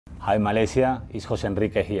Hi Malaysia, it's Jose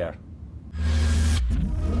Enrique here.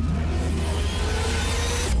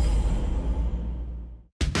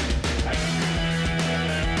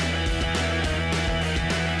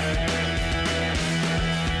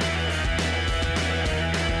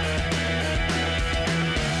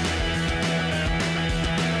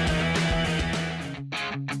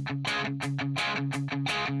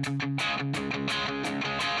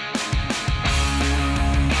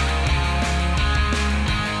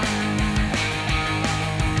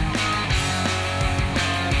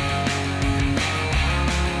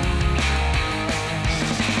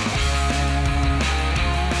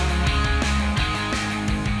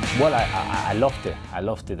 Well, I loved it. I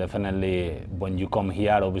loved it. Definitely, when you come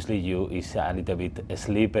here, obviously it's a little bit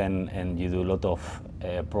sleep and you do a lot of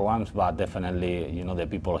programs, but definitely, the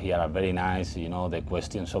people here are very nice. The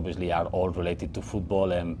questions obviously are all related to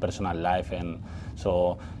football and personal life, and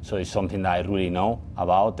so it's something that I really know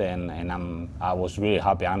about, and I was really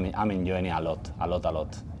happy. I'm enjoying it a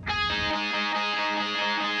lot.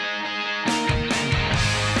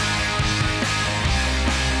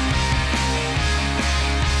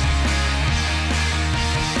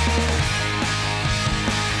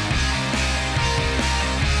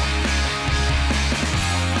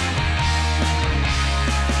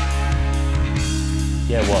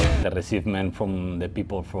 Yeah, well, the receivement from the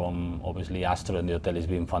people from obviously Astro and the hotel has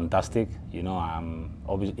been fantastic.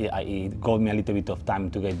 Obviously it got me a little bit of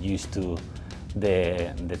time to get used to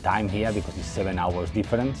the time here because it's 7 hours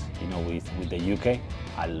difference. With the UK,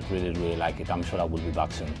 I really like it. I'm sure I will be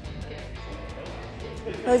back soon.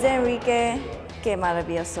 Jose Enrique, que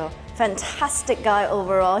maravilloso. Fantastic guy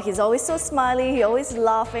overall. He's always so smiley, he's always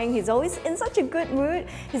laughing, he's always in such a good mood.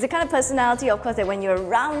 He's the kind of personality, of course, that when you're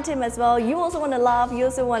around him as well, you also want to laugh, you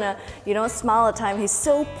also want to, smile at time. He's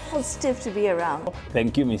so positive to be around.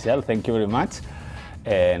 Thank you, Michelle. Thank you very much.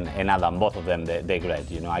 And Adam, both of them, they're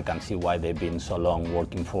great. I can see why they've been so long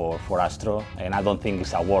working for Astro, and I don't think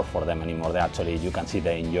it's a work for them anymore. You can see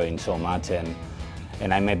they're enjoying so much, and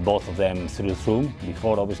I met both of them through Zoom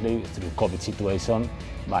before, obviously, through COVID situation,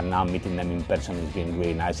 but now meeting them in person has been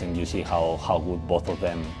really nice, and you see how good both of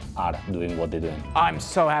them are doing what they're doing. I'm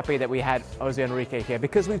so happy that we had Jose Enrique here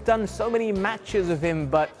because we've done so many matches of him,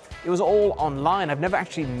 but it was all online. I've never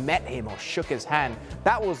actually met him or shook his hand.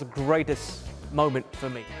 That was the greatest moment for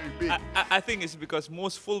me. I think it's because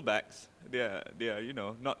most fullbacks, they're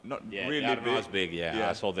not really they are not as big,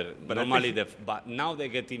 yeah. So but normally, but now they're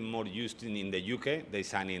getting more used in the UK. They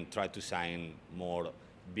try to sign more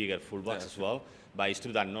bigger fullbacks as well. But it's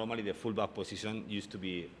true that normally the fullback position used to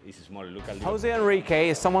be smaller. Look at Jose Enrique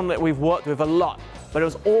is someone that we've worked with a lot, but it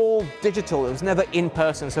was all digital. It was never in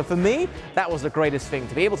person. So for me, that was the greatest thing,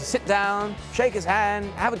 to be able to sit down, shake his hand,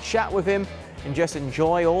 have a chat with him, and just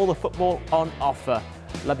enjoy all the football on offer.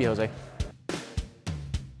 Love you, Jose.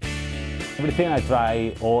 Everything I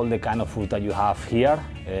try, all the kind of food that you have here,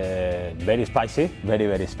 very spicy,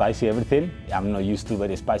 very spicy everything. I'm not used to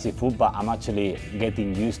very spicy food, but I'm actually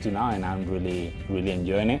getting used to now, and I'm really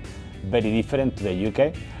enjoying it. Very different to the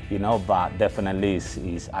UK, but definitely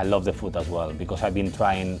I love the food as well, because I've been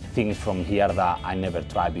trying things from here that I never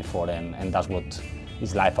tried before, and that's what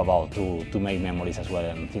is life about, to make memories as well,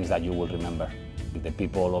 and things that you will remember. With the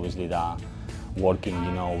people, obviously, that working,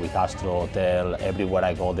 with Astro Hotel, everywhere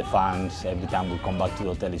I go, the fans, every time we come back to the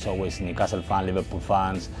hotel, it's always Newcastle fans, Liverpool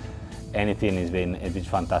fans, anything it's been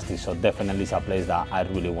fantastic. So definitely it's a place that I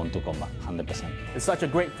really want to come back, 100%. It's such a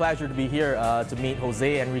great pleasure to be here to meet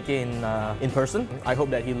Jose Enrique in person. I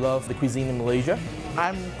hope that he loves the cuisine in Malaysia.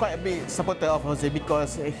 I'm quite a big supporter of Jose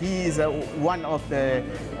because he is one of the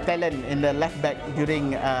talent in the left back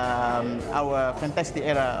during our fantastic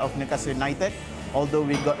era of Newcastle United. Although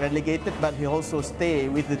we got relegated, but he also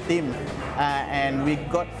stayed with the team, and we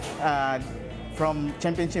got from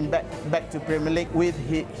Championship back to Premier League.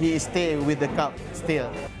 He stayed with the club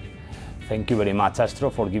still. Thank you very much, Astro,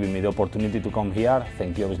 for giving me the opportunity to come here.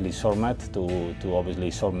 Thank you, obviously, Sormet, to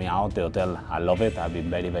obviously sort me out. The hotel, I love it. I've been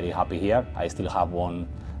very happy here. I still have a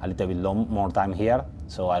little bit more time here,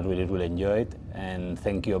 so I really enjoy it. And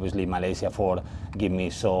thank you, obviously, Malaysia, for giving me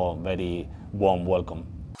so very warm welcome.